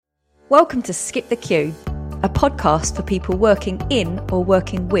Welcome to Skip the Queue, a podcast for people working in or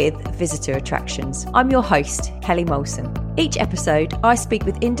working with visitor attractions. I'm your host, Kelly Molson. Each episode, I speak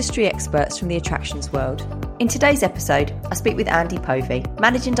with industry experts from the attractions world. In today's episode, I speak with Andy Povey,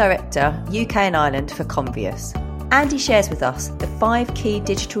 Managing Director, UK and Ireland for Convios. Andy shares with us the 5 key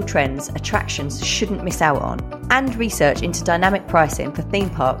digital trends attractions shouldn't miss out on, and research into dynamic pricing for theme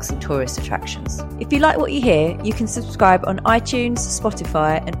parks and tourist attractions. If you like what you hear, you can subscribe on iTunes,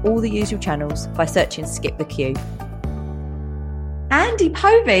 Spotify, and all the usual channels by searching Skip the Queue. Andy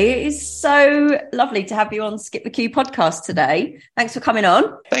Povey, it is so lovely to have you on Skip the Queue podcast today. Thanks for coming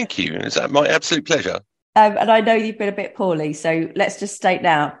on. Thank you. It's my absolute pleasure. And I know you've been a bit poorly, so let's just state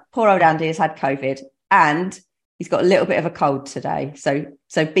now, poor old Andy has had COVID and he's got a little bit of a cold today. So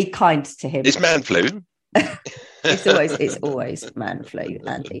be kind to him. It's man flu. It's always man flu,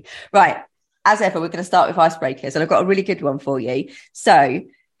 Andy. Right. As ever, we're going to start with icebreakers, and I've got a really good one for you. So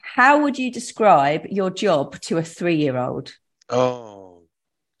how would you describe your job to a 3-year-old? Oh,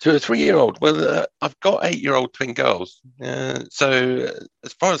 to a 3-year-old? Well, I've got 8-year-old twin girls. So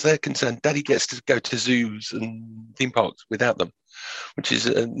as far as they're concerned, Daddy gets to go to zoos and theme parks without them, which is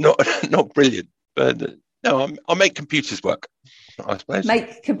not brilliant. But no, I'll make computers work, I suppose.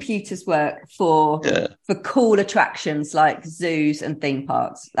 Make computers work for cool attractions like zoos and theme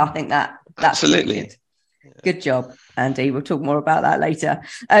parks. I think that's absolutely good job, Andy. We'll talk more about that later.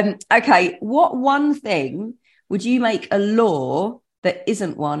 Okay, what one thing would you make a law that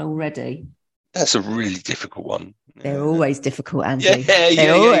isn't one already? That's a really difficult one. They're always difficult, Andy. Yeah.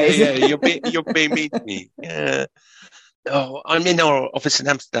 You're being mean to me. Yeah. Oh, I'm in our office in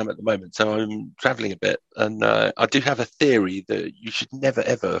Amsterdam at the moment, so I'm travelling a bit, and I do have a theory that you should never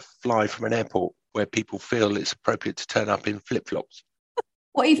ever fly from an airport where people feel it's appropriate to turn up in flip-flops.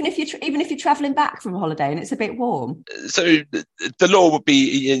 Well, even if you're travelling back from holiday and it's a bit warm. So the law would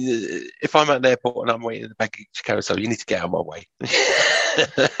be, if I'm at an airport and I'm waiting in the baggage carousel, you need to get out of my way.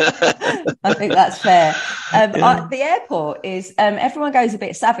 I think that's fair. The airport is, everyone goes a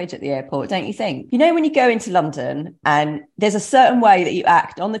bit savage at the airport, don't you think? You know, when you go into London and there's a certain way that you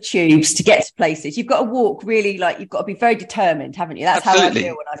act on the tubes to get to places, you've got to walk really, like, you've got to be very determined, haven't you? That's Absolutely. How I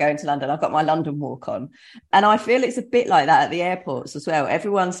feel when I go into London. I've got my London walk on. And I feel it's a bit like that at the airports as well.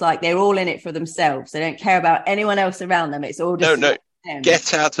 Everyone's like, they're all in it for themselves. They don't care about anyone else around them. It's all just... No.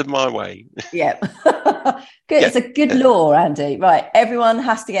 Get out of my way. Yeah. Good. Yeah. It's a good law, Andy. Right. Everyone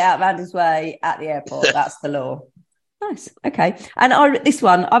has to get out of Andy's way at the airport. That's the law. Nice. Okay. And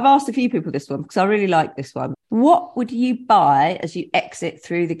I've asked a few people this one because I really like this one. What would you buy as you exit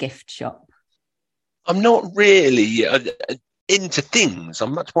through the gift shop? I'm not really into things.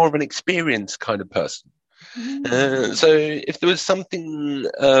 I'm much more of an experience kind of person. So if there was something...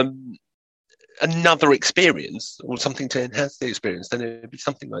 another experience or something to enhance the experience, then it would be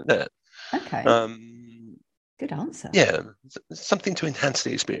something like that. Okay. Good answer. Yeah, something to enhance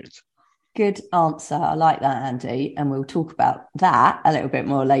the experience. Good answer. I like that, Andy. And we'll talk about that a little bit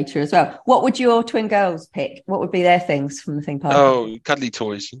more later as well. What would your twin girls pick? What would be their things from the theme park? Oh, cuddly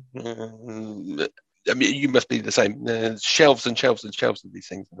toys. I mean, you must be the same. Shelves and shelves and shelves of these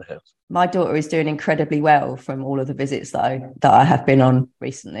things in the house. My daughter is doing incredibly well from all of the visits, though, that I have been on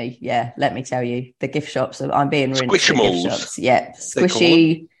recently. Yeah, let me tell you, the gift shops. I'm being rinsed. Squishimals. Gift shops. Yeah,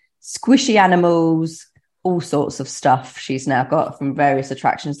 squishy animals, all sorts of stuff she's now got from various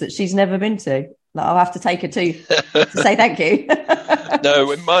attractions that she's never been to. Like, I'll have to take her to say thank you. No,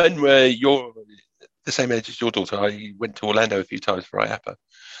 when mine were the same age as your daughter, I went to Orlando a few times for IAPA.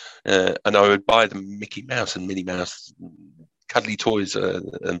 And I would buy them Mickey Mouse and Minnie Mouse cuddly toys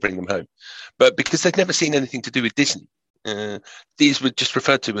and bring them home. But because they'd never seen anything to do with Disney, these were just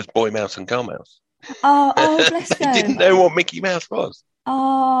referred to as Boy Mouse and Girl Mouse. Oh, bless them. They didn't know what Mickey Mouse was.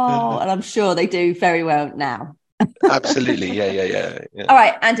 Oh, and I'm sure they do very well now. Absolutely, yeah. All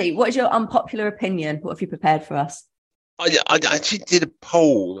right, Andy, what is your unpopular opinion? What have you prepared for us? I actually did a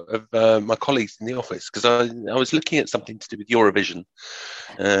poll of my colleagues in the office because I was looking at something to do with Eurovision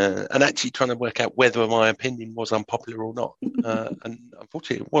and actually trying to work out whether my opinion was unpopular or not. And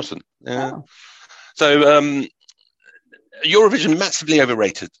unfortunately, it wasn't. So Eurovision massively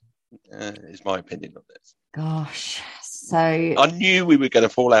overrated is my opinion on this. Gosh, so... I knew we were going to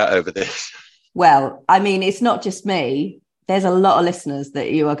fall out over this. Well, I mean, it's not just me. There's a lot of listeners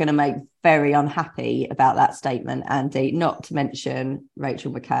that you are going to make very unhappy about that statement, Andy, not to mention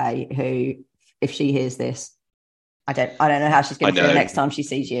Rachel McKay, who, if she hears this, I don't know how she's going to feel next time she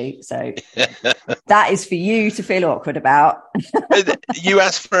sees you. So that is for you to feel awkward about. You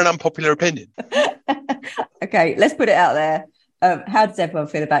asked for an unpopular opinion. Okay, let's put it out there. How does everyone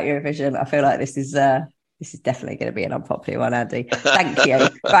feel about Eurovision? I feel like this is This is definitely going to be an unpopular one, Andy. Thank you.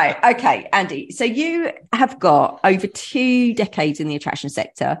 Right. Okay, Andy. So you have got over 2 decades in the attraction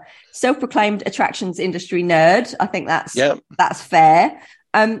sector, self-proclaimed attractions industry nerd. I think that's fair.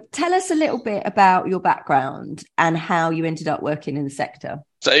 Tell us a little bit about your background and how you ended up working in the sector.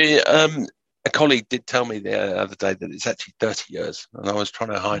 So a colleague did tell me the other day that it's actually 30 years, and I was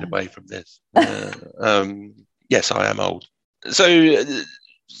trying to hide away from this. Yes, I am old. So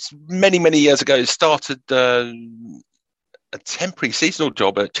many years ago, started a temporary seasonal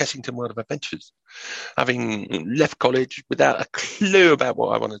job at Chessington World of Adventures, having left college without a clue about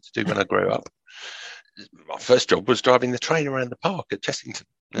what I wanted to do when I grew up. My first job was driving the train around the park at Chessington,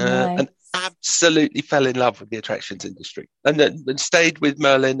 and absolutely fell in love with the attractions industry, and then stayed with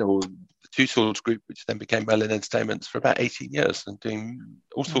Merlin, or the Two Swords Group, which then became Merlin Entertainments, for about 18 years and doing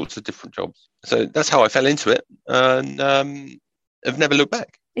all sorts of different jobs. So that's how I fell into it, and I've never looked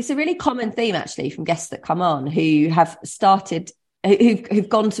back. It's a really common theme, actually, from guests that come on who have started, who've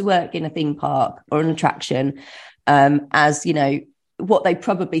gone to work in a theme park or an attraction as, you know, what they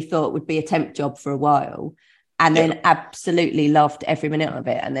probably thought would be a temp job for a while, and then absolutely loved every minute of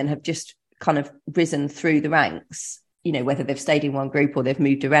it, and then have just kind of risen through the ranks, you know, whether they've stayed in one group or they've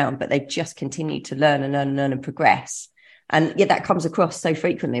moved around, but they've just continued to learn and progress. And yeah, that comes across so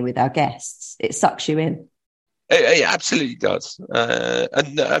frequently with our guests. It sucks you in. It absolutely does.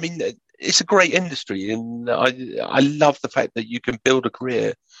 And I mean, it's a great industry, and I love the fact that you can build a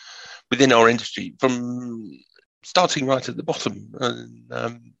career within our industry from starting right at the bottom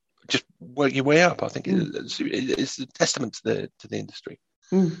and just work your way up. I think it's a testament to the industry.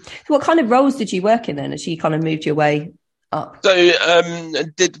 So what kind of roles did you work in then as you kind of moved your way up? So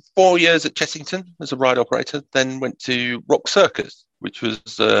did 4 years at Chessington as a ride operator, then went to Rock Circus, which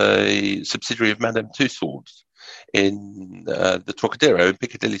was a subsidiary of Madame Tussauds in the Trocadero in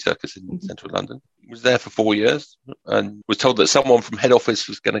Piccadilly Circus in central London. Was there for 4 years and was told that someone from head office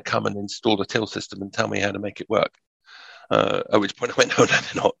was going to come and install the till system and tell me how to make it work. At which point I went, no, they're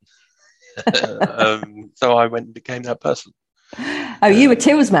not. So I went and became that person. Oh, you were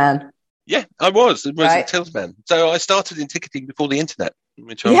Tills man? Yeah, I was. I was a Tills man. So I started in ticketing before the internet,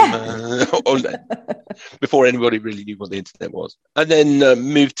 which before anybody really knew what the internet was. And then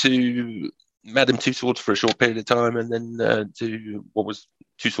moved to Madame Tussauds for a short period of time, and then to what was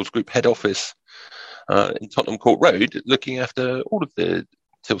Tussauds Group head office in Tottenham Court Road, looking after all of the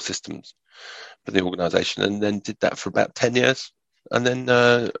till systems for the organisation, and then did that for about 10 years, and then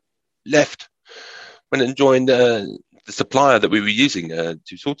left, went and joined the supplier that we were using,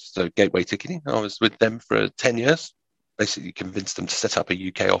 Tussauds, so Gateway Ticketing. I was with them for 10 years, basically convinced them to set up a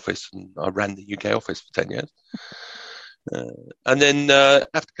UK office, and I ran the UK office for 10 years. And then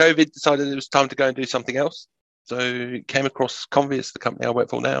after COVID, decided it was time to go and do something else. So came across Convius, the company I work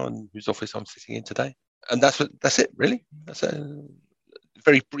for now, and whose office I'm sitting in today. And that's it, really. That's a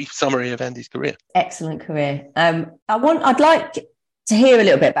very brief summary of Andy's career. Excellent career. I'd like to hear a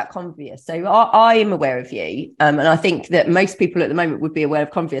little bit about Convius. So I am aware of you, and I think that most people at the moment would be aware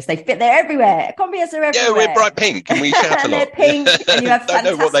of Convius. They're everywhere. Convius are everywhere. Yeah, we're bright pink, and we shout a lot. They're pink, and you have don't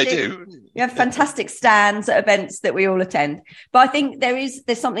know what they do. You have fantastic stands at events that we all attend. But I think there's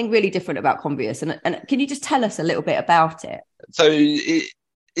something really different about Convius, and can you just tell us a little bit about it? So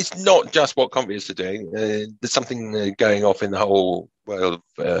it's not just what Convius are doing. There's something going off in the whole world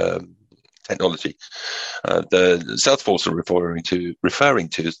of technology. The Salesforce are referring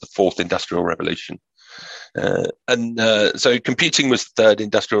to as the fourth industrial revolution. So computing was the third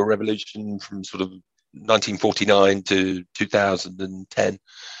industrial revolution from sort of 1949 to 2010.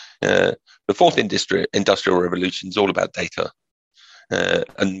 The fourth industrial revolution is all about data.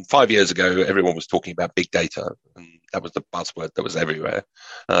 And 5 years ago, everyone was talking about big data, and that was the buzzword that was everywhere.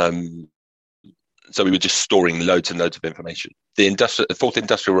 So we were just storing loads and loads of information. The fourth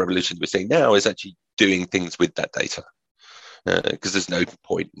industrial revolution we're seeing now is actually doing things with that data, because there's no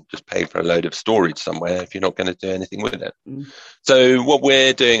point in just paying for a load of storage somewhere if you're not going to do anything with it. So what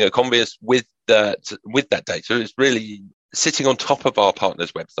we're doing at Convius with that data is really sitting on top of our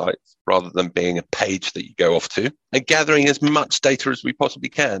partners' websites rather than being a page that you go off to, and gathering as much data as we possibly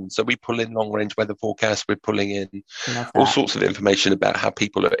can. So we pull in long-range weather forecasts, we're pulling in all sorts of information about how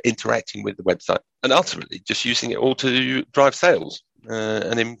people are interacting with the website, and ultimately just using it all to drive sales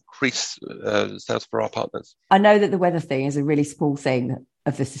and increase sales for our partners. I know that the weather thing is a really small thing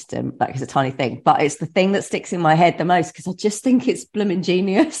of the system, like it's a tiny thing, but it's the thing that sticks in my head the most, because I just think it's blooming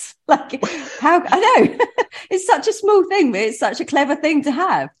genius. Like, how, I know it's such a small thing, but it's such a clever thing to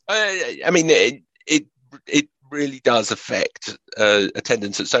have. I mean, it really does affect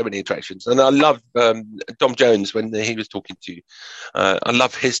attendance at so many attractions. And I love Dom Jones when he was talking to you. I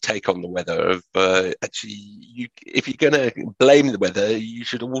love his take on the weather of if you're going to blame the weather, you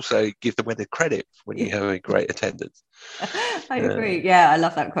should also give the weather credit when you have a great attendance. I agree. Yeah, I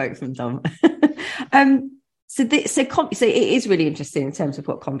love that quote from Dom. So it is really interesting in terms of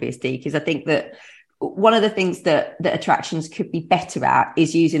what Convios do, because I think that one of the things that attractions could be better at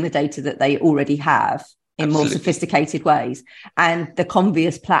is using the data that they already have in more sophisticated ways. And the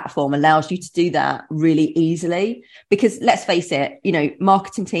Convios platform allows you to do that really easily, because let's face it,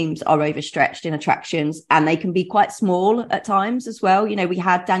 marketing teams are overstretched in attractions and they can be quite small at times as well. We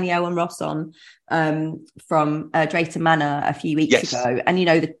had Danielle and Ross on from Drayton Manor a few weeks ago, and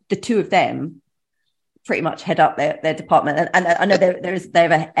the two of them pretty much head up their department, and I know they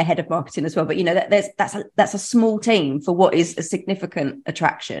have a head of marketing as well, but that's a small team for what is a significant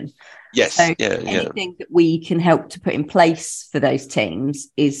attraction. Yes. So anything that we can help to put in place for those teams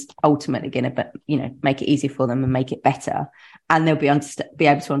is ultimately going to make it easier for them and make it better, and they'll be able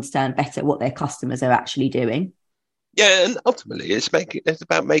to understand better what their customers are actually doing. Yeah, and ultimately it's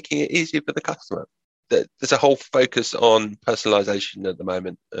about making it easier for the customer. There's a whole focus on personalization at the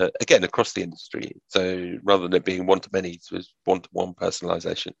moment, again, across the industry. So rather than it being one-to-many, it's one-to-one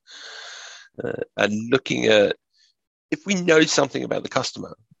personalization. And looking at, if we know something about the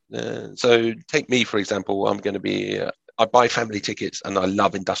customer, so take me, for example, I buy family tickets and I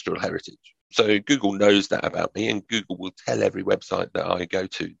love industrial heritage. So Google knows that about me, and Google will tell every website that I go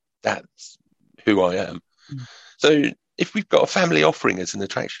to, that's who I am. So if we've got a family offering as an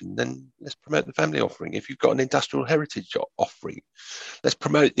attraction, then let's promote the family offering. If you've got an industrial heritage offering, let's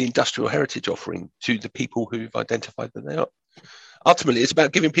promote the industrial heritage offering to the people who've identified that they are. Ultimately, it's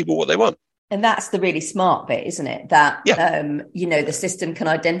about giving people what they want. And that's the really smart bit, isn't it? That, the system can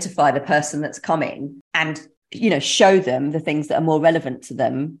identify the person that's coming and, show them the things that are more relevant to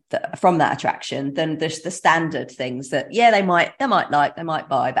them from that attraction than the standard things that, they might like, they might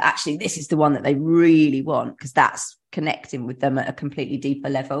buy, but actually this is the one that they really want, because that's connecting with them at a completely deeper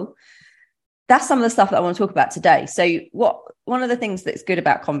level. That's some of the stuff that I want to talk about today. So one of the things that's good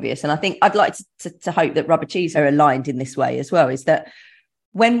about Convios, and I think I'd like to hope that Rubber Cheese are aligned in this way as well, is that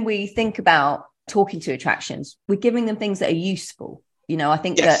when we think about talking to attractions, we're giving them things that are useful. I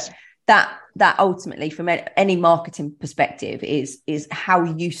think that ultimately, from any marketing perspective, is how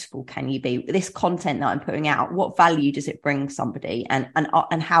useful can you be? This content that I'm putting out, what value does it bring somebody, and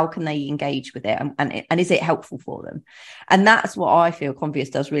how can they engage with it, and is it helpful for them? And that's what I feel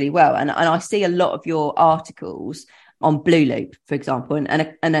Convios does really well. And I see a lot of your articles on Blue Loop, for example,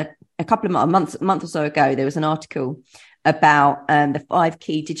 and a couple of months, a month or so ago, there was an article about the 5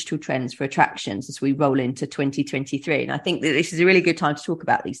 key digital trends for attractions as we roll into 2023. And I think that this is a really good time to talk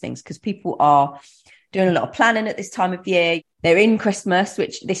about these things, because people are doing a lot of planning at this time of year. They're in Christmas,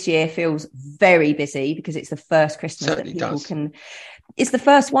 which this year feels very busy because it's the first Christmas that people can. It's the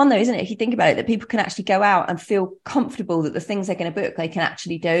first one, though, isn't it? If you think about it, that people can actually go out and feel comfortable that the things they're going to book, they can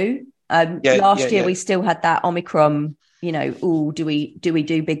actually do. Last year, we still had that Omicron. Do we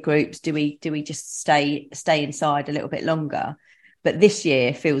do big groups? Do we just stay inside a little bit longer? But this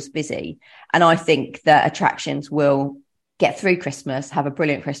year feels busy. And I think that attractions will get through Christmas, have a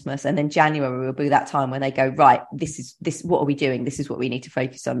brilliant Christmas. And then January will be that time when they go, right, this, what are we doing? This is what we need to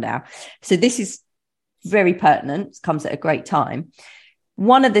focus on now. So this is very pertinent, comes at a great time.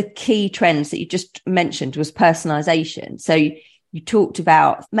 One of the key trends that you just mentioned was personalization. So you talked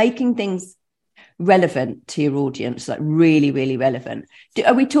about making things relevant to your audience, like really, really relevant.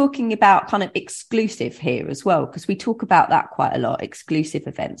 Are we talking about kind of exclusive here as well? Because we talk about that quite a lot, exclusive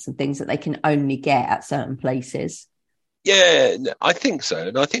events and things that they can only get at certain places. Yeah, I think so.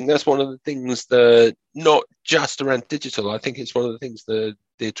 And I think that's one of the things that, not just around digital, I think it's one of the things that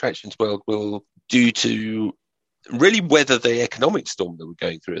the attractions world will do to really weather the economic storm that we're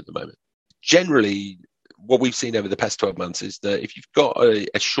going through at the moment. Generally, what we've seen over the past 12 months is that if you've got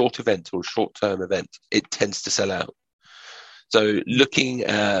a short event or a short-term event, it tends to sell out. So looking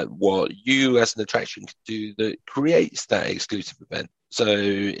at what you as an attraction can do that creates that exclusive event. So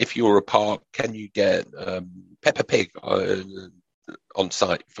if you're a park, can you get Peppa Pig on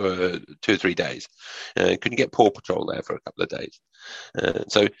site for 2 or 3 days? Can you get Paw Patrol there for a couple of days?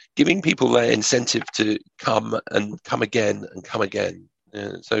 So giving people that incentive to come and come again and come again.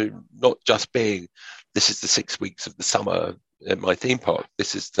 So not just being, this is the 6 weeks of the summer at my theme park.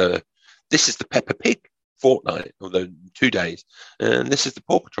 This is the Peppa Pig fortnight, or the 2 days, and this is the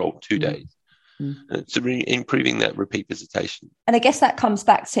Paw Patrol 2 days. improving that repeat visitation. And I guess that comes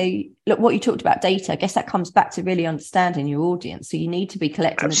back to, look, what you talked about data, I guess that comes back to really understanding your audience. So you need to be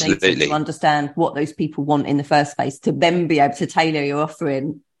collecting the data to understand what those people want in the first place, to then be able to tailor your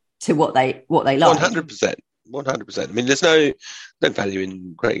offering to what they like. 100%. 100%. I mean, there's no value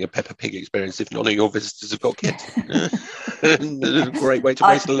in creating a Peppa Pig experience if none of your visitors have got kids. It's a great way to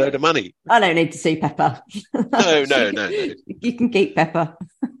waste a load of money. I don't need to see Peppa. No. You can keep Peppa.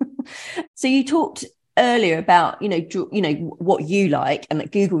 So you talked earlier about, what you like, and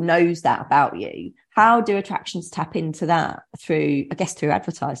that Google knows that about you. How do attractions tap into that? Through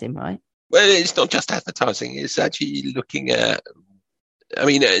advertising, right? Well, it's not just advertising. It's actually looking at,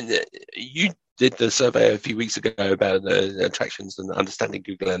 you did the survey a few weeks ago about attractions and understanding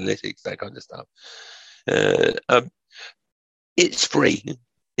Google Analytics, that kind of stuff. It's free.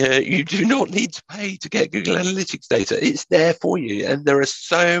 You do not need to pay to get Google Analytics data. It's there for you. And there are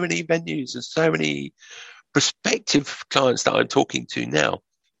so many venues and so many prospective clients that I'm talking to now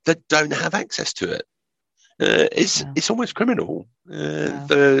that don't have access to it. It's almost criminal.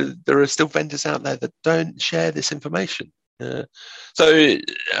 There are still vendors out there that don't share this information.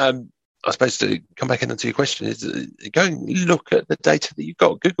 I suppose to come back into your question is go and look at the data that you've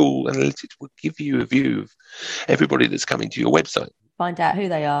got. Google Analytics will give you a view of everybody that's coming to your website. Find out who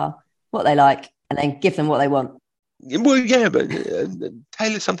they are, what they like, and then give them what they want. Well, yeah, but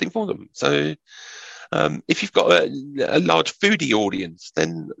tailor something for them. So if you've got a large foodie audience,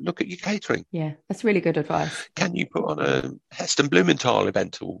 then look at your catering. Yeah, that's really good advice. Can you put on a Heston Blumenthal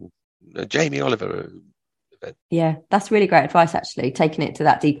event or a Jamie Oliver event? Yeah, that's really great advice, actually, taking it to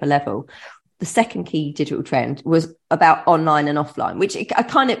that deeper level. The second key digital trend was about online and offline, which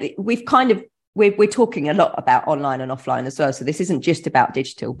we're talking a lot about online and offline as well. So this isn't just about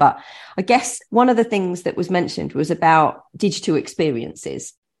digital, but I guess one of the things that was mentioned was about digital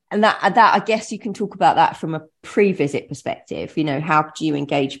experiences. And that I guess you can talk about that from a pre-visit perspective. How do you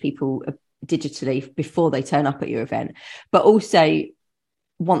engage people digitally before they turn up at your event, but also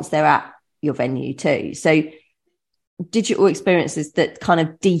once they're at your venue too. So digital experiences that kind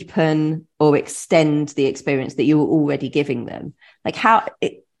of deepen or extend the experience that you were already giving them. Like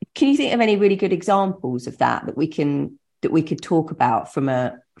can you think of any really good examples of that we could talk about from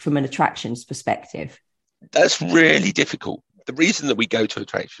an attractions perspective? That's really difficult. The reason that we go to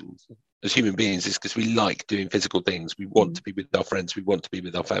attractions as human beings is because we like doing physical things. We want to be with our friends. We want to be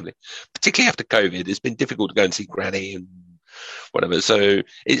with our family. Particularly after COVID, it's been difficult to go and see Granny and whatever. So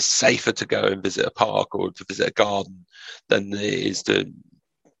it's safer to go and visit a park or to visit a garden than it is to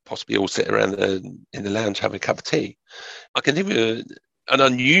possibly all sit around in the lounge having a cup of tea. I can give you an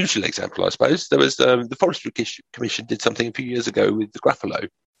unusual example, I suppose. There was the Forestry Commission did something a few years ago with the Gruffalo.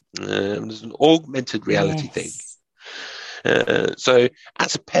 It was an augmented reality thing. So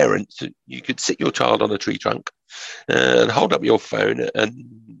as a parent, you could sit your child on a tree trunk and hold up your phone, and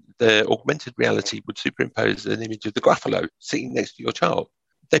the augmented reality would superimpose an image of the Gruffalo sitting next to your child.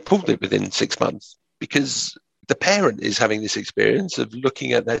 They pulled it within 6 months because the parent is having this experience of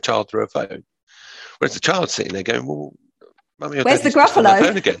looking at their child through a phone, whereas the child's sitting there going, well, Mummy or where's Daddy's the Gruffalo? just on their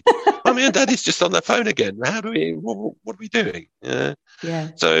phone again. Mummy and Daddy's just on their phone again. What are we doing? Yeah.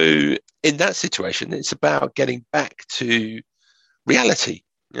 So in that situation, it's about getting back to reality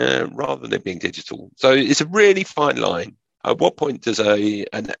rather than it being digital. So it's a really fine line. At what point does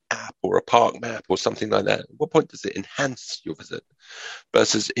an app or a park map or something like that, at what point does it enhance your visit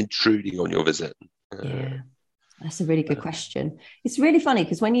versus intruding on your visit? Yeah. That's a really good question. It's really funny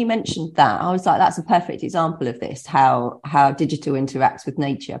because when you mentioned that, I was like, that's a perfect example of this, how digital interacts with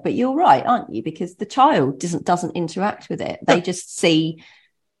nature. But you're right, aren't you? Because the child doesn't interact with it. They just see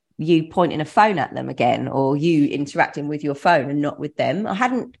you pointing a phone at them again, or you interacting with your phone and not with them. I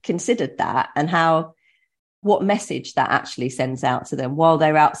hadn't considered that, and what message that actually sends out to them while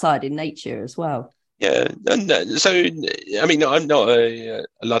they're outside in nature as well. Yeah, and so I mean, I'm not a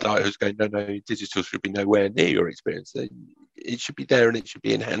Luddite who's going, no, digital should be nowhere near your experience. It should be there and it should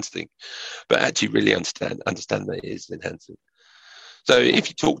be enhancing, but actually really understand that it is enhancing. So if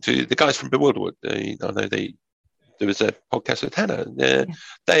you talk to the guys from Bewilderwood, I know there was a podcast with Hannah.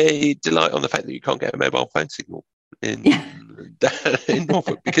 They delight on the fact that you can't get a mobile phone signal in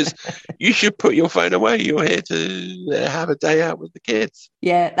Norfolk, because you should put your phone away. You're here to have a day out with the kids.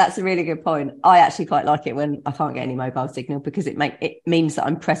 Yeah, that's a really good point. I actually quite like it when I can't get any mobile signal, because it means that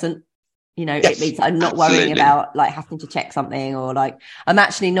I'm present. Yes, it means I'm not worrying about like having to check something, or like I'm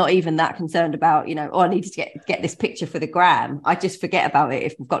actually not even that concerned about, I need to get this picture for the gram. I just forget about it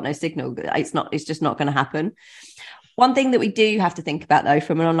if we've got no signal. It's just not going to happen. One thing that we do have to think about, though,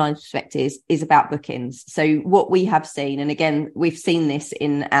 from an online perspective is about bookings. So what we have seen, and again, we've seen this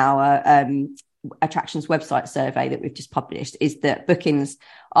in our Attractions website survey that we've just published is that bookings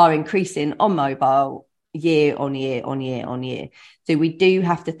are increasing on mobile year on year on year on year. So we do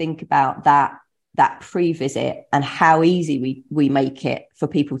have to think about that pre-visit and how easy we make it for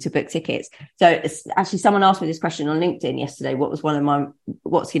people to book tickets. So actually, someone asked me this question on LinkedIn yesterday. What's one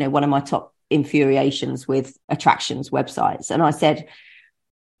of my top infuriations with attractions websites? And I said,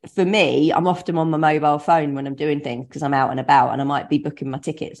 for me, I'm often on my mobile phone when I'm doing things because I'm out and about, and I might be booking my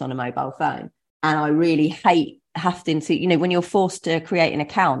tickets on a mobile phone. And I really hate having to, when you're forced to create an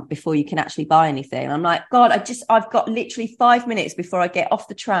account before you can actually buy anything. I'm like, God, I've got literally 5 minutes before I get off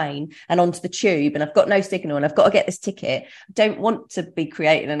the train and onto the tube, and I've got no signal, and I've got to get this ticket. I don't want to be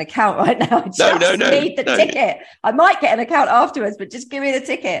creating an account right now. I just need the ticket. I might get an account afterwards, but just give me the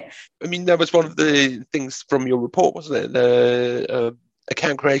ticket. I mean, that was one of the things from your report, wasn't it? The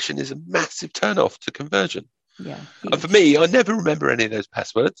account creation is a massive turn-off to conversion. Yeah. And for me, I never remember any of those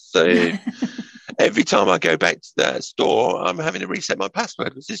passwords. So every time I go back to that store, I'm having to reset my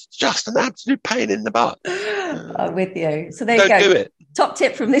password, which is just an absolute pain in the butt. I'm with you. So there you go. Don't do it. Top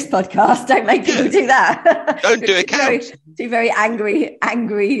tip from this podcast: don't make people do that. Don't do accounts. Two very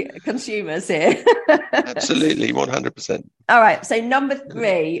angry consumers here. Absolutely, 100%. All right. So number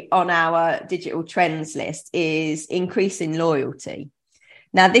 3 on our digital trends list is increasing loyalty.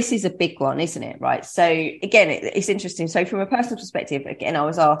 Now, this is a big one, isn't it? Right. So again, it's interesting. So from a personal perspective, again, I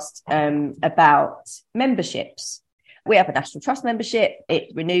was asked about memberships. We have a National Trust membership. It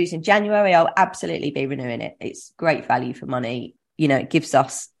renews in January. I'll absolutely be renewing it. It's great value for money. It gives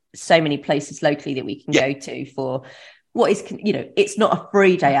us so many places locally that we can go to for what is, it's not a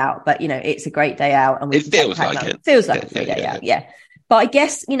free day out, but, it's a great day out. And it feels like it. Feels like a free day out. Yeah. But I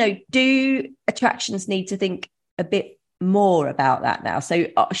guess, do attractions need to think a bit more about that now? So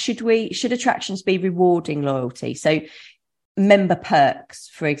should attractions be rewarding loyalty? So member perks,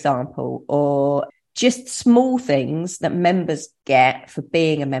 for example, or just small things that members get for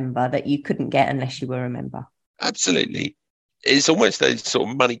being a member that you couldn't get unless you were a member. Absolutely. It's almost those sort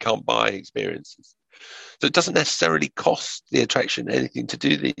of money can't buy experiences. So it doesn't necessarily cost the attraction anything to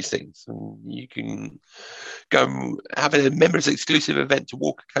do these things. And you can go and have a members exclusive event to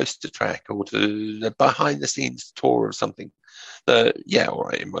walk a coaster track, or to a behind the scenes tour of something. All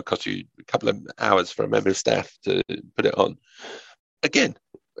right, it might cost you a couple of hours for a member of staff to put it on. Again,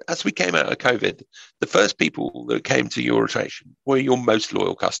 as we came out of COVID, the first people that came to your attraction were your most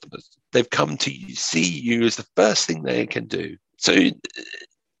loyal customers. They've come to see you as the first thing they can do. So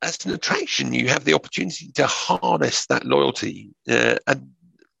as an attraction, you have the opportunity to harness that loyalty and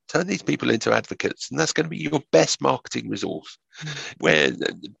turn these people into advocates. And that's going to be your best marketing resource, where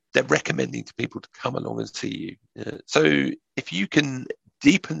they're recommending to people to come along and see you. So if you can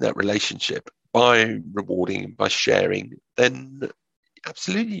deepen that relationship by rewarding, by sharing, then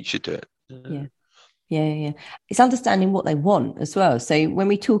absolutely you should do it. Yeah. It's understanding what they want as well. So when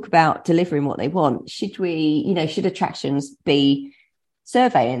we talk about delivering what they want, should attractions be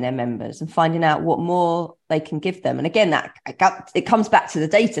surveying their members and finding out what more they can give them? And again, it comes back to the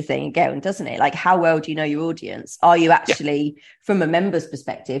data thing again, doesn't it? Like, how well do you know your audience? Are you actually, from a member's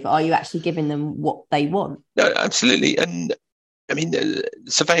perspective, are you actually giving them what they want? No, absolutely. And I mean,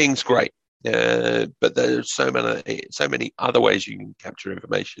 surveying's great. But there's so many other ways you can capture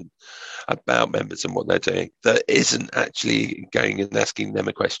information about members and what they're doing that isn't actually going and asking them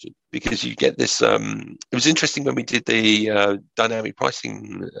a question, because you get this. It was interesting when we did the dynamic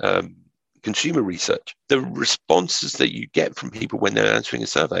pricing consumer research. The responses that you get from people when they're answering a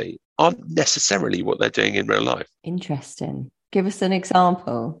survey aren't necessarily what they're doing in real life. Interesting. Give us an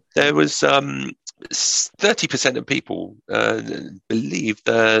example. There was 30% of people believe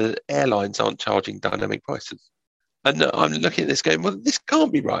the airlines aren't charging dynamic prices. And I'm looking at this going, well, this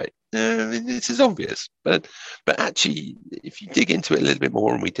can't be right. This is obvious. But actually, if you dig into it a little bit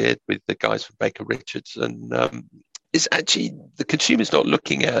more, and we did with the guys from Baker Richards, and it's actually the consumer's not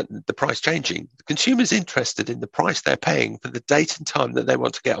looking at the price changing. The consumer's interested in the price they're paying for the date and time that they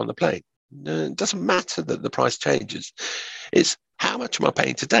want to get on the plane. It doesn't matter that the price changes. It's how much am I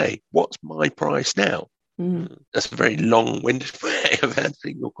paying today? What's my price now? That's a very long-winded way of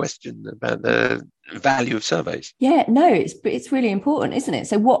answering your question about the value of surveys. Yeah, no, it's really important, isn't it?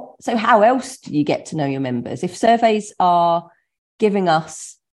 So how else do you get to know your members? If surveys are giving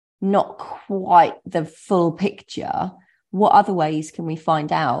us not quite the full picture, what other ways can we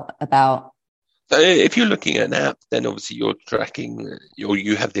find out about? So if you're looking at an app, then obviously you're tracking, or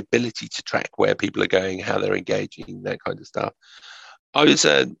you have the ability to track where people are going, how they're engaging, that kind of stuff. I was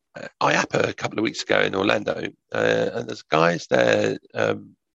at IAPA a couple of weeks ago in Orlando, and there's guys there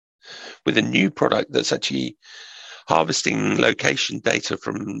with a new product that's actually harvesting location data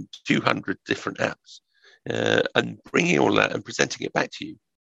from 200 different apps and bringing all that and presenting it back to you,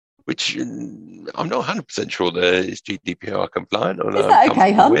 which I'm not 100% sure that is GDPR compliant. Or is that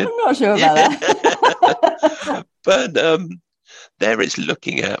okay, Hun? I'm not sure about that. But there it's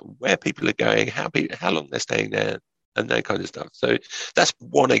looking at where people are going, how long they're staying there, and that kind of stuff. So that's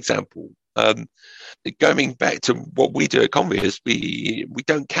one example. Going back to what we do at Convios, we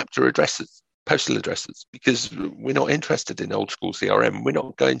don't capture addresses, postal addresses, because we're not interested in old school CRM. We're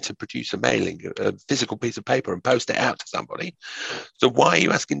not going to produce a physical piece of paper and post it out to somebody. So why are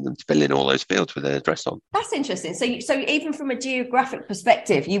you asking them to fill in all those fields with their address on? That's interesting. So even from a geographic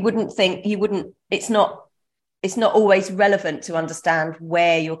perspective, it's not always relevant to understand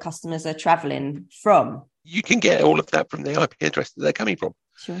where your customers are traveling from. You can get all of that from the IP address that they're coming from.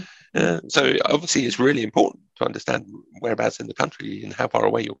 Sure. So obviously it's really important to understand whereabouts in the country and how far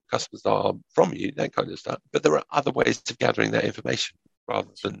away your customers are from you, that kind of stuff. But there are other ways of gathering that information rather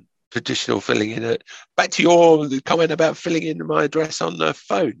than traditional filling in it. Back to your comment about filling in my address on the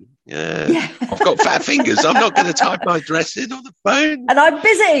phone. Yeah. I've got fat fingers. I'm not going to type my address in on the phone. And I'm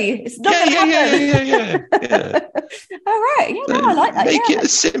busy. It's not going to happen. Yeah. All right. Yeah, no, I like that. Make it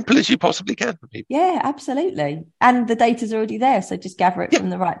as simple as you possibly can for people. Yeah, absolutely. And the data's already there, so just gather it from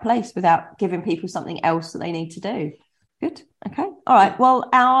the right place without giving people something else that they need to do. Good. Okay. All right. Well,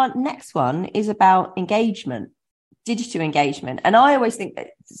 our next one is about engagement. Digital engagement. And I always think,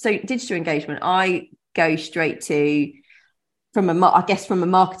 so digital engagement, I go straight to, from a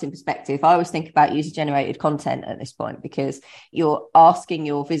marketing perspective, I always think about user-generated content at this point, because you're asking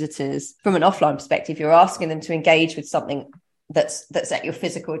your visitors, from an offline perspective, you're asking them to engage with something that's at your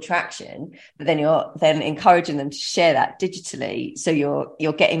physical attraction, but then you're then encouraging them to share that digitally. So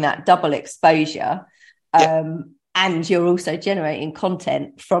you're getting that double exposure. And you're also generating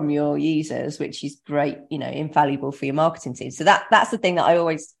content from your users, which is great, invaluable for your marketing team. So that's the thing that I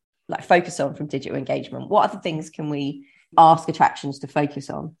always focus on from digital engagement. What other things can we ask attractions to focus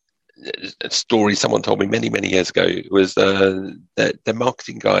on? A story someone told me many, many years ago was that the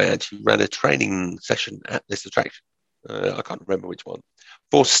marketing guy actually ran a training session at this attraction. I can't remember which one,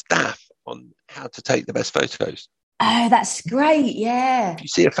 for staff on how to take the best photos. Oh, that's great. Yeah. If you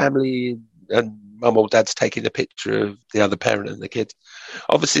see a family and mum or dad's taking a picture of the other parent and the kids,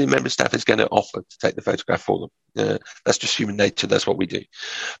 obviously the member of staff is going to offer to take the photograph for them. That's just human nature. That's what we do.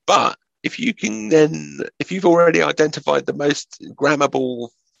 But if you've already identified the most grammable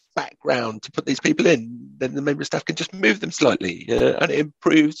background to put these people in, then the member of staff can just move them slightly, and it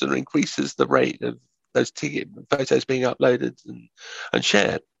improves or increases the rate of those photos being uploaded and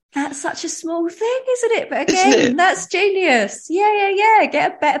shared. That's such a small thing, isn't it? But again, that's genius. Yeah.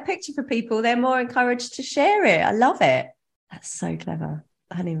 Get a better picture for people. They're more encouraged to share it. I love it. That's so clever.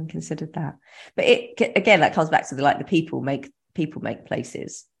 I hadn't even considered that. But that comes back to the people make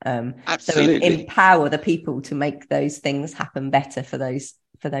places. Absolutely. So empower the people to make those things happen better for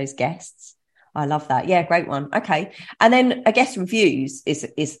those guests. I love that. Yeah, great one. Okay. And then I guess reviews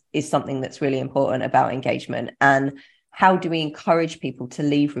is something that's really important about engagement. And how do we encourage people to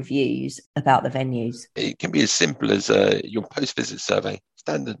leave reviews about the venues? It can be as simple as your post-visit survey.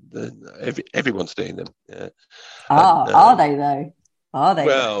 Standard, everyone's doing them. Yeah. Are they though? Are they?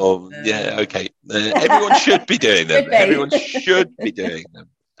 Well, yeah, okay. Everyone should be doing them. Everyone should be doing them.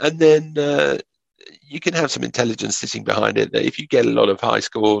 And then you can have some intelligence sitting behind it that if you get a lot of high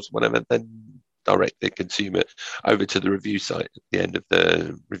scores, whatever, then direct the consumer over to the review site at the end of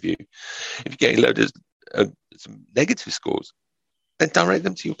the review. If you're getting loads of some negative scores, then direct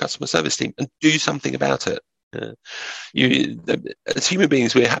them to your customer service team and do something about it. As human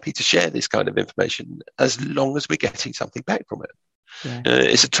beings, we're happy to share this kind of information as long as we're getting something back from it. Yeah.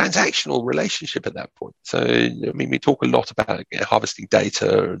 It's a transactional relationship at that point. So, we talk a lot about harvesting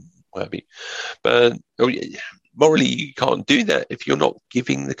data and whatever, but morally, you can't do that if you're not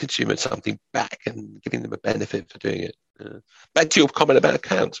giving the consumer something back and giving them a benefit for doing it. Back to your comment about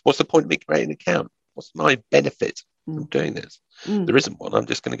accounts. What's the point of me creating an account? What's my benefit from doing this? There isn't one. I'm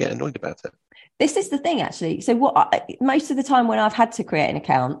just going to get annoyed about it. This is the thing, actually. So most of the time when I've had to create an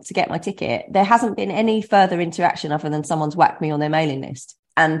account to get my ticket, there hasn't been any further interaction other than someone's whacked me on their mailing list.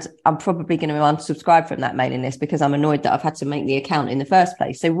 And I'm probably going to unsubscribe from that mailing list because I'm annoyed that I've had to make the account in the first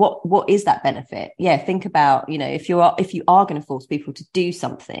place. So what is that benefit? Yeah, think about, if you are going to force people to do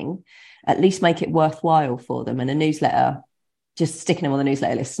something, at least make it worthwhile for them. And a newsletter, just sticking them on the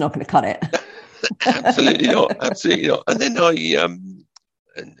newsletter list is not going to cut it. Absolutely not. And then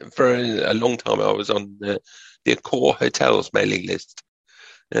for a long time, I was on the Accor Hotels mailing list,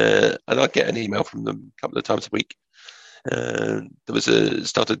 and I'd get an email from them a couple of times a week. There was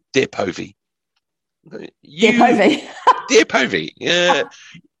started Dear Povey, Dear Povey. Dear Povey,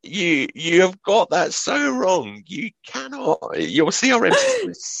 you have got that so wrong. You cannot. Your CRM system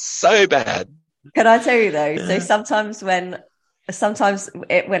is so bad. Can I tell you though? So sometimes when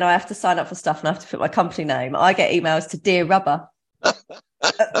I have to sign up for stuff and I have to put my company name, I get emails to Dear Rubber.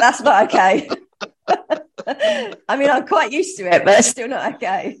 That's not okay. I mean, I'm quite used to it, but it's still not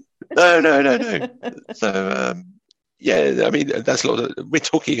okay. No. So, yeah, I mean, we're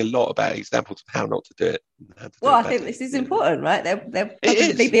talking a lot about examples of how not to do it. I think this is important, right? They'll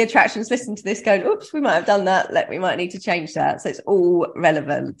probably be attractions listening to this going, oops, we might have done that. We might need to change that. So it's all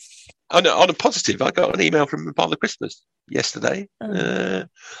relevant. On a positive, I got an email from Father Christmas yesterday.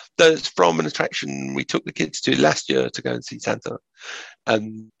 That's from an attraction we took the kids to last year to go and see Santa.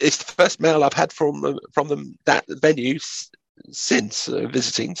 And it's the first mail I've had from them, that venue, since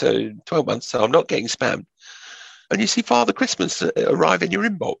visiting, so 12 months. So I'm not getting spammed. And you see Father Christmas arrive in your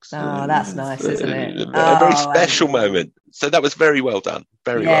inbox. Oh, that's nice, isn't it? A very special moment. So that was very well done.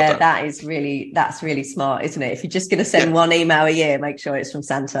 Very well done. That's really smart, isn't it? If you're just going to send one email a year, make sure it's from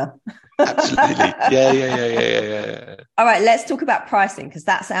Santa. Absolutely. Yeah. All right, let's talk about pricing, because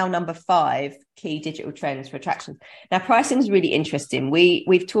that's our number 5 key digital trends for attractions. Now, pricing is really interesting.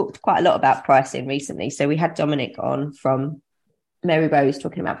 We've talked quite a lot about pricing recently. So we had Dominic on from Mary Rose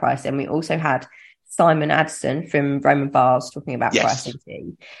talking about pricing. We also had Simon Addison from Roman Vase talking about pricing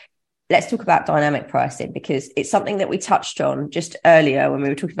too. Let's talk about dynamic pricing, because it's something that we touched on just earlier when we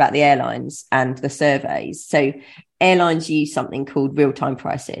were talking about the airlines and the surveys. So airlines use something called real-time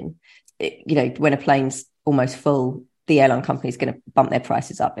pricing. When a plane's almost full, the airline company is going to bump their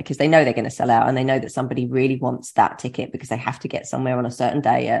prices up because they know they're going to sell out, and they know that somebody really wants that ticket because they have to get somewhere on a certain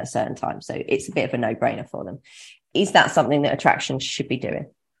day at a certain time. So it's a bit of a no-brainer for them. Is that something that attractions should be doing?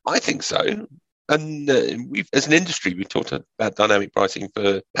 I think so. And as an industry, we've talked about dynamic pricing for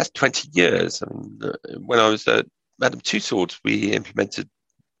the past 20 years. I mean, when I was at Madame Tussauds, we implemented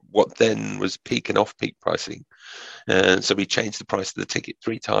what then was peak and off-peak pricing. So we changed the price of the ticket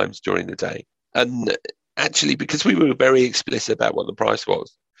 3 times during the day. And actually, because we were very explicit about what the price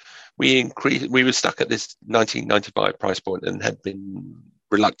was, we were stuck at this 1995 price point and had been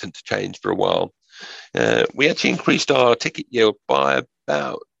reluctant to change for a while. We actually increased our ticket yield by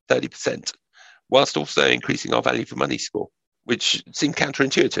about 30%. Whilst also increasing our value for money score, which seemed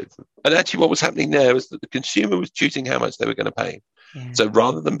counterintuitive. And actually what was happening there was that the consumer was choosing how much they were going to pay. Yeah. So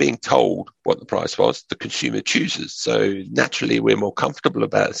rather than being told what the price was, the consumer chooses. So naturally, we're more comfortable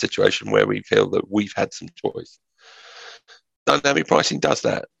about a situation where we feel that we've had some choice. Dynamic pricing does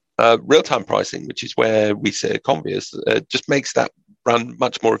that. Real-time pricing, which is where we sit at Convius, just makes that run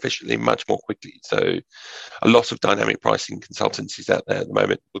much more efficiently, much more quickly. So a lot of dynamic pricing consultancies out there at the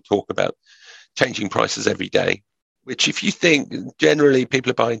moment will talk about changing prices every day, which if you think generally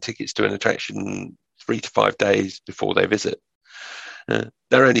people are buying tickets to an attraction 3 to 5 days before they visit,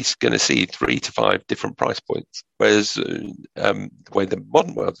 they're only going to see 3 to 5 different price points. Whereas the way the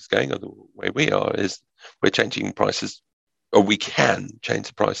modern world is going, or the way we are, is we're changing prices, or we can change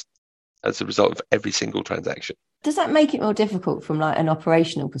the price as a result of every single transaction. Does that make it more difficult from like an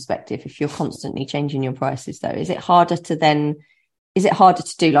operational perspective if you're constantly changing your prices though? Is it harder to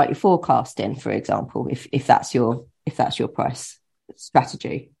do like your forecasting, for example, if that's your price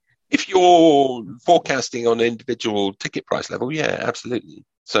strategy? If you're forecasting on an individual ticket price level, yeah, absolutely.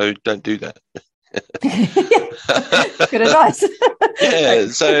 So don't do that. Good advice. Yeah.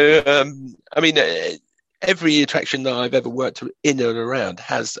 So, I mean, every attraction that I've ever worked in and around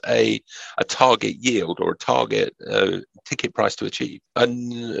has a target yield or a target ticket price to achieve.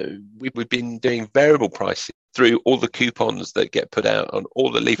 And we've been doing variable pricing through all the coupons that get put out on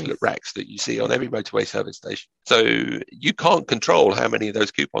all the leaflet racks that you see on every motorway service station. So you can't control how many of those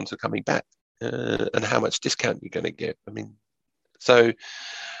coupons are coming back and how much discount you're going to get. I mean, so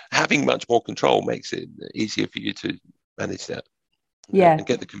having much more control makes it easier for you to manage that. And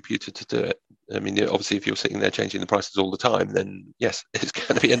get the computer to do it. I mean, obviously, if you're sitting there changing the prices all the time, then yes, it's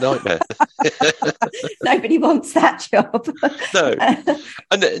going to be a nightmare. Nobody wants that job. No.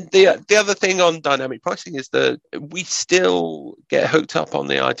 And the other thing on dynamic pricing is that we still get hooked up on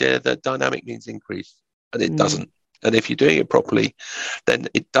the idea that dynamic means increase, and it doesn't. And if you're doing it properly, then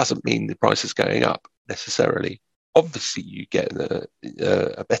it doesn't mean the price is going up necessarily. Obviously, you get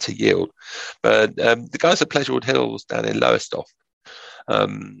a better yield. But the guys at Pleasurewood Hills down in Lowestoft,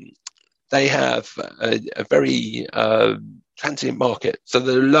 they have a very transient market. So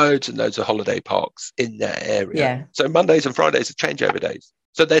there are loads and loads of holiday parks in that area. Yeah. So Mondays and Fridays are changeover days.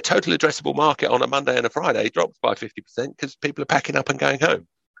 So their total addressable market on a Monday and a Friday drops by 50% because people are packing up and going home.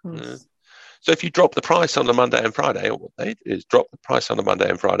 So if you drop the price on a Monday and Friday, or what they do is drop the price on a Monday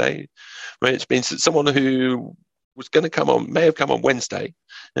and Friday, which means that someone who was going to may have come on Wednesday,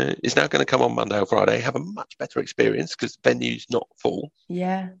 is now going to come on Monday or Friday, have a much better experience because the venue's not full.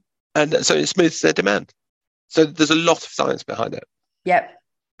 Yeah. And so it smooths their demand. So there's a lot of science behind it. Yep.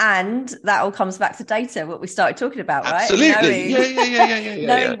 And that all comes back to data, what we started talking about, right? Absolutely.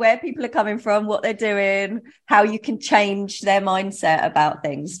 Knowing where people are coming from, what they're doing, how you can change their mindset about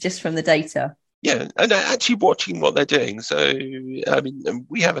things just from the data. Yeah, and actually watching what they're doing. So, I mean,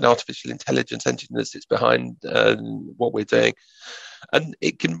 we have an artificial intelligence engine that sits behind what we're doing, and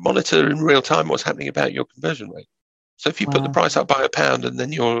it can monitor in real time what's happening about your conversion rate. So if you put the price up by £1 and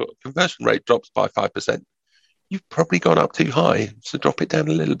then your conversion rate drops by 5%, you've probably gone up too high. So drop it down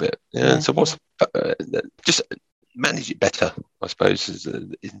a little bit. Yeah. So just manage it better, I suppose, is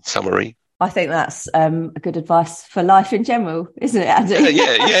in summary. I think that's a good advice for life in general, isn't it, Andy?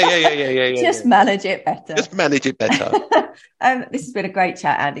 Yeah. Just manage it better. Just manage it better. This has been a great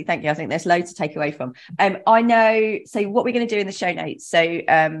chat, Andy. Thank you. I think there's loads to take away from. I know. So what we're going to do in the show notes. So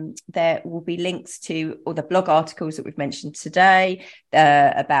there will be links to all the blog articles that we've mentioned today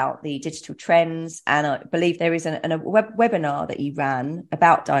about the digital trends, and I believe there is a webinar that you ran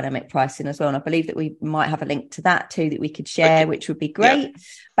about dynamic pricing as well. And I believe that we might have a link to that too that we could share, which would be great. Yeah.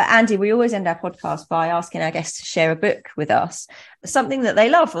 But Andy, we always end our podcast by asking our guests to share a book with us, something that they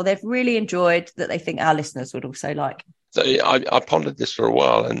love or they've really enjoyed that they think our listeners would also like. So I pondered this for a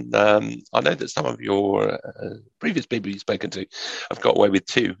while, and I know that some of your previous people you've spoken to have got away with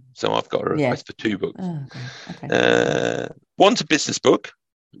 2. So I've got a request for 2 books. Oh, okay. One's a business book,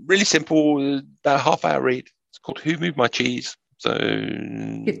 really simple, about a half-hour read. It's called Who Moved My Cheese? So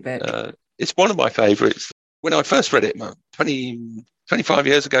good book. It's one of my favourites. When I first read it, 25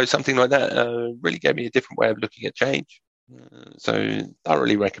 years ago, something like that, really gave me a different way of looking at change. So I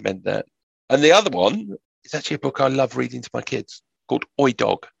really recommend that. And the other one is actually a book I love reading to my kids called Oi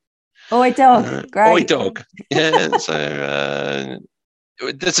Dog. Oi Dog, great. Oi Dog. Yeah, so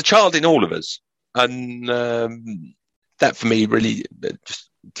there's a child in all of us. And that for me really just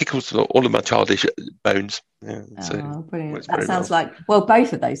tickles all of my childish bones. Yeah, so brilliant. That sounds like,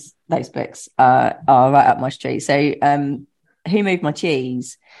 both of those books are right up my street. So Who Moved My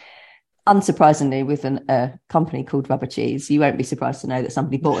Cheese? Unsurprisingly, with a company called Rubber Cheese, you won't be surprised to know that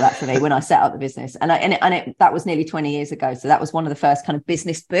somebody bought that for me when I set up the business, and that was nearly 20 years ago. So that was one of the first kind of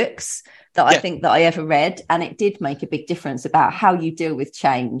business books that I think that I ever read, and it did make a big difference about how you deal with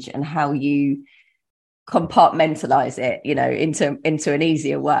change and how you compartmentalize it, into an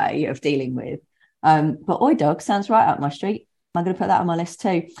easier way of dealing with. But Oi Dog sounds right up my street. I'm going to put that on my list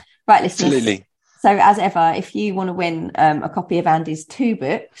too. Right, listeners. Absolutely. So as ever, if you want to win a copy of Andy's 2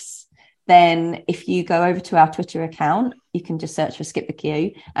 books, then if you go over to our Twitter account, you can just search for Skip the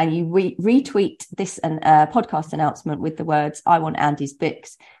Queue and you retweet this podcast announcement with the words, I want Andy's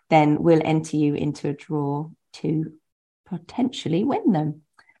books, then we'll enter you into a draw to potentially win them.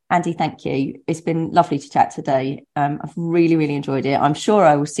 Andy, thank you. It's been lovely to chat today. I've really, really enjoyed it. I'm sure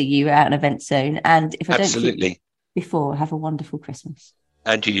I will see you at an event soon. And if I don't see you before, have a wonderful Christmas.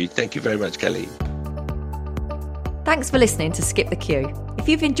 And you. Thank you very much, Kelly. Thanks for listening to Skip the Queue. If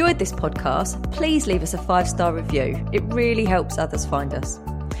you've enjoyed this podcast, please leave us a 5-star review. It really helps others find us.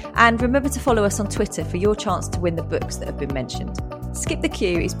 And remember to follow us on Twitter for your chance to win the books that have been mentioned. Skip the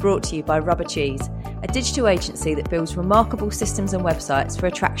Queue is brought to you by Rubber Cheese, a digital agency that builds remarkable systems and websites for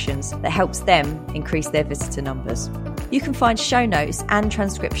attractions that helps them increase their visitor numbers. You can find show notes and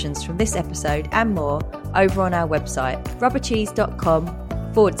transcriptions from this episode and more over on our website,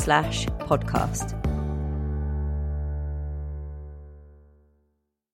 rubbercheese.com/podcast.